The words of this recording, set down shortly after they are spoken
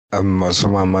What's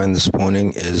on my mind this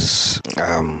morning is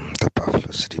the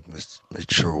Buffalo City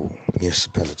Metro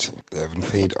Municipality. They haven't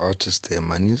paid artists their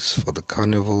monies for the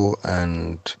carnival,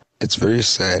 and it's very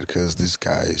sad because these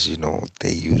guys,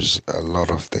 they use a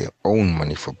lot of their own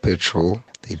money for petrol.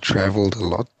 They traveled a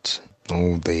lot.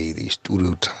 The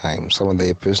studio time, some of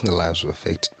their personal lives were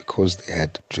affected because they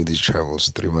had to do these travels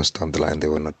 3 months down the line. They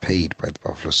were not paid by the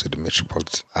Buffalo City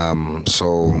Metropolitan.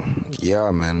 So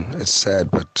yeah, man, it's sad,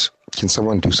 but can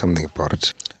someone do something about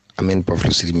it? I'm in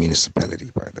Buffalo City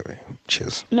Municipality, by the way.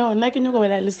 Cheers. No, nna ke nyoko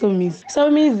bela le Somizi.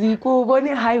 Somizi ko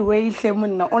bone highway hle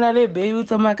monna o na le be o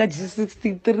tsamaya ka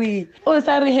G63. O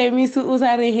sa re hemisi.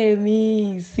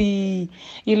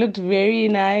 You looked very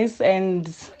nice and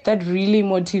that really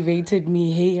motivated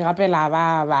me. Hey, rapela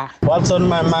baba. What's on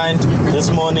my mind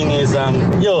this morning is I'm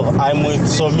with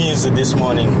Somizi this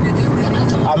morning.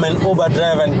 I'm an Uber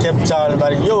driver in Cape Town,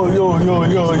 but I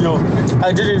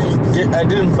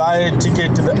didn't buy a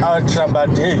ticket to the Ultra, but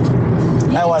hey,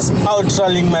 I was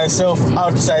outralling myself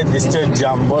outside the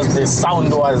stadium because the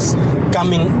sound was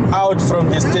coming out from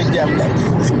the stadium.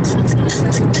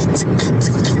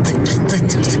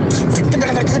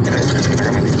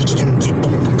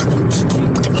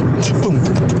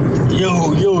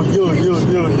 Yo.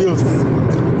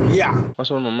 Yeah.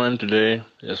 What's on my mind today?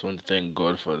 I just want to thank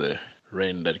God for the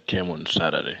rain that came on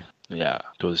Saturday. Yeah,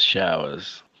 those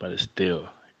showers, but still,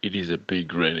 it is a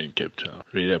big rain in Cape Town.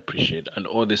 Really appreciate it. And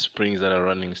all the springs that are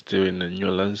running still in the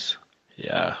Newlands.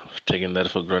 Yeah, I've taken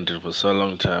that for granted for so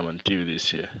long time until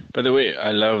this year. By the way,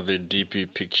 I love the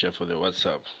DP picture for the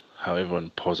WhatsApp. How everyone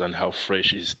posed and how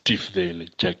fresh is Steve there in the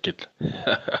jacket.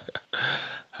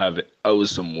 Have an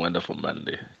awesome, wonderful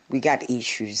Monday. We got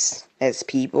issues as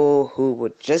people who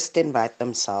would just invite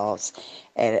themselves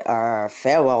at our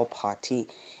farewell party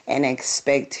and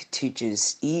expect to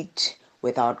just eat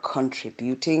without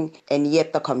contributing, and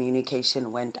yet the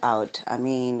communication went out. I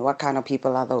mean, what kind of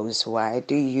people are those? Why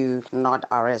do you not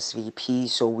RSVP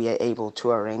so we are able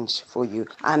to arrange for you?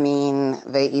 I mean,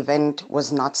 the event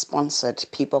was not sponsored.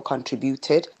 People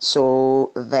contributed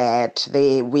so that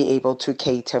we able to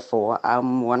cater for.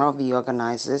 I'm one of the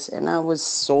organizers, and I was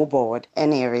so bored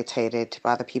and irritated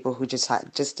by the people who just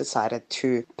decided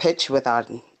to pitch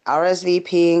without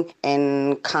RSVPing,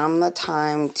 and come the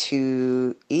time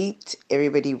to eat,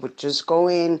 everybody would just go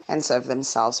in and serve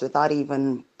themselves without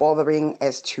even bothering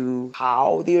as to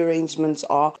how the arrangements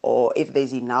are or if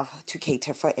there's enough to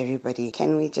cater for everybody.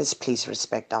 Can we just please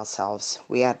respect ourselves?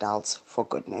 We are adults, for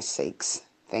goodness sakes.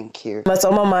 Thank you. What's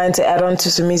on my mind to add on to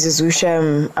Sumi's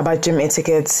Zusha about gym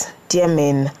etiquette? Dear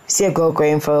men, see a girl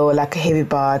going for like a heavy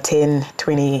bar, 10,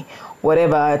 20,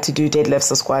 whatever, to do deadlifts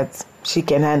or squats. She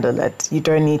can handle it. You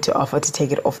don't need to offer to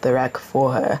take it off the rack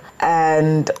for her.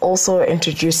 And also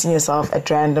introducing yourself at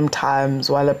random times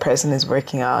while a person is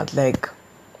working out. Like,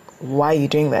 why are you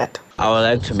doing that? I would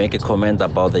like to make a comment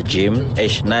about the gym.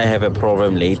 I have a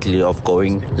problem lately of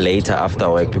going later after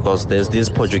work because there's this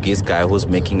Portuguese guy who's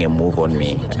making a move on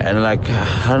me. And I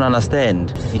don't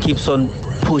understand. He keeps on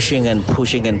pushing and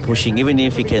pushing and pushing, even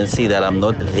if he can see that I'm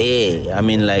not there. I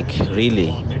mean,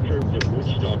 really.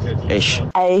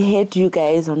 I had you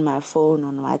guys on my phone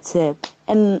on WhatsApp,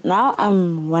 and now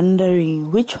I'm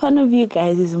wondering which one of you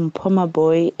guys is Mpoma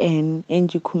Boy and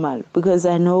Angie Kumal, because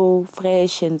I know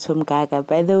Fresh and Somgaga.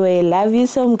 By the way, love you,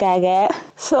 Somgaga.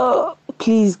 So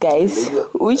please, guys,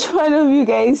 which one of you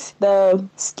guys, the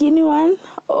skinny one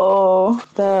or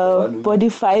the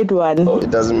bodified one?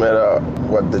 It doesn't matter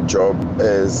what the job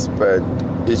is, but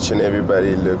each and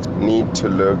everybody need to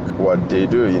look what they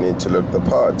do. You need to look the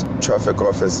part. Traffic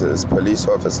officers, police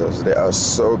officers, they are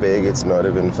so big it's not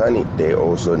even funny. They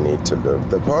also need to look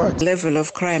the part. Level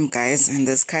of crime, guys, in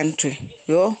this country.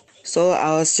 So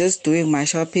I was just doing my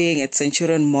shopping at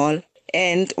Centurion Mall.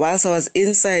 And whilst I was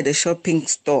inside a shopping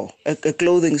store, a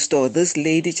clothing store, this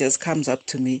lady just comes up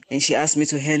to me and she asked me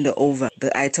to hand her over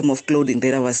the item of clothing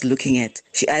that I was looking at.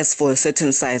 She asked for a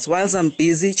certain size. Whilst I'm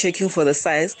busy checking for the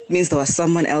size, means there was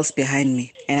someone else behind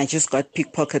me. And I just got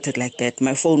pickpocketed like that.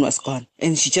 My phone was gone.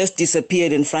 And she just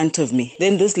disappeared in front of me.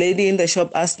 Then this lady in the shop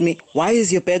asked me, "Why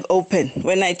is your bag open?"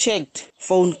 When I checked,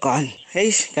 phone gone.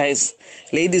 Hey, guys,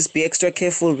 ladies, be extra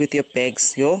careful with your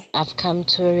bags, I've come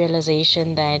to a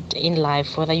realization that in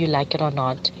life, whether you like it or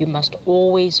not, you must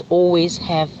always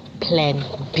have plan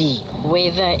B.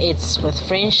 Whether it's with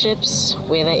friendships,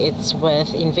 whether it's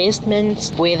with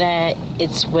investments, whether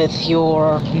it's with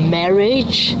your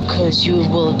marriage, because you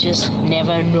will just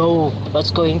never know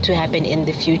what's going to happen in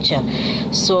the future.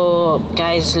 So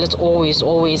guys, let's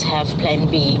always have plan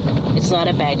B. It's not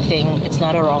a bad thing. It's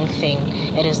not a wrong thing.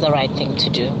 It is the right thing to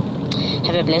do.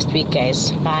 Have a blessed week,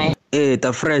 guys. Bye. Hey,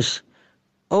 the fresh.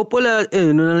 O pola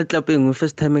no na tlapeng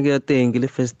first time ke ya teng ke le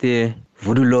first year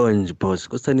Voodoo Lounge boss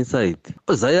ko Sunny Side.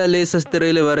 O zaya le sa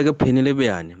sterele ba re ke pheni le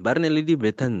beane. Ba re ne le di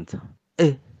betantsa.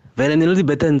 Vele ne le di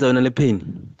betantsa ona le pheni.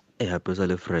 Hape sa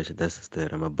le fresh that's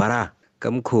stere mabara.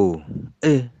 Kamkho.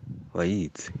 Wa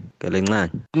yithi. Ke le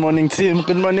ncane. Good morning, team.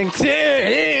 Good morning, team.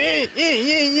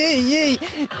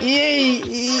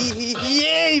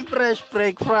 Yay, fresh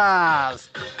breakfast.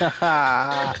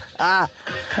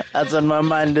 That's on my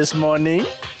mind this morning.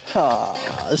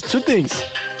 It's two things.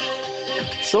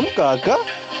 Some kaka.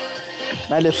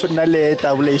 Nale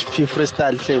double HP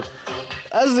freestyle shape.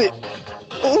 As it.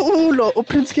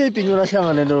 Prince Caping yona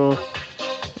hlangana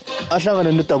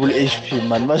no double HP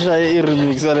man. Bashaye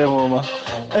i-remix yale ngoma.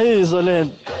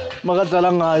 Zolento.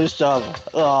 Makadlala ngayo isijaba.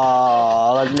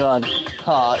 Kancane.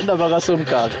 Indaba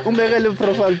kaSomgaka. Umbekele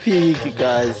profile pic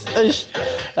guys.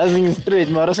 Azingi straight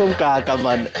mara Somgaka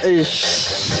man.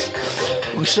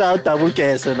 Ushaya double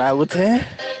guess na ukuthi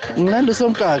nginando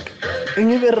Somgaka.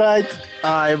 Ngibe right.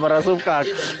 Hayi mara Somgaka.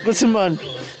 Kuthi man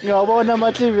ngiyabona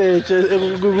ama-cleavage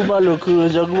kumalokhu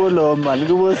nje kubo lo man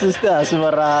kubo sisters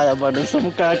maraya man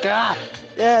Somgaka.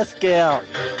 Yes girl.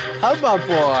 How about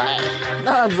boy?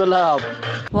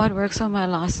 What works on my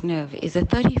last nerve is a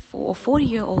 34 or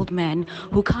 40-year-old man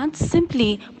who can't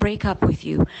simply break up with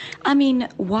you. I mean,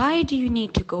 why do you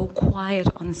need to go quiet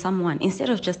on someone instead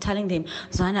of just telling them,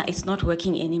 Zana, it's not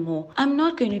working anymore? I'm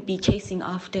not going to be chasing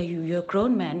after you. You're a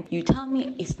grown man. You tell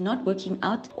me it's not working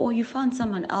out or you found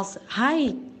someone else.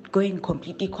 Hi, going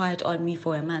completely quiet on me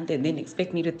for a month and then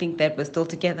expect me to think that we're still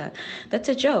together. That's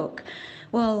a joke.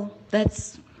 Well,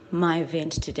 that's my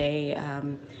event today.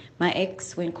 My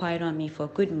ex went quiet on me for a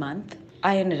good month.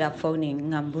 I ended up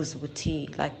phoning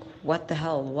Ngambuzubuti, like, what the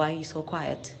hell? Why are you so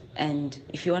quiet? And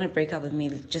if you want to break up with me,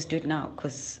 just do it now,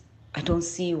 because I don't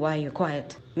see why you're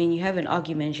quiet. I mean, you have an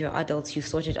argument, you're adults, you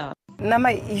sort it out. Now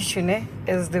my issue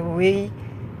is the way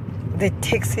the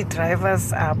taxi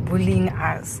drivers are bullying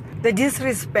us. The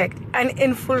disrespect and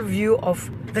in full view of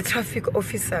the traffic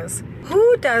officers.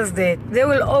 Who does that? They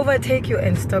will overtake you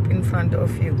and stop in front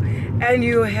of you. And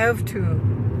you have to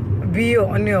be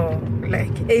on your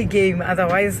A game,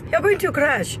 otherwise you're going to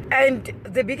crash. And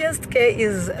the biggest scare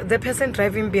is the person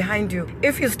driving behind you.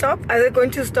 If you stop, are they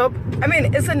going to stop? I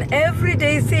mean, it's an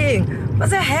everyday thing.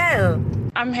 What the hell?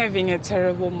 I'm having a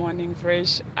terrible morning,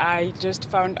 Fresh. I just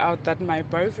found out that my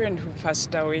boyfriend who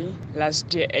passed away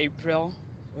last year, April,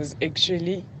 was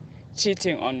actually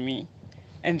cheating on me.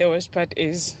 And the worst part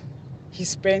is he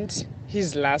spent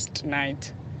his last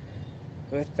night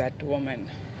with that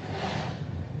woman.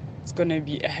 It's gonna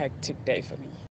be a hectic day for me.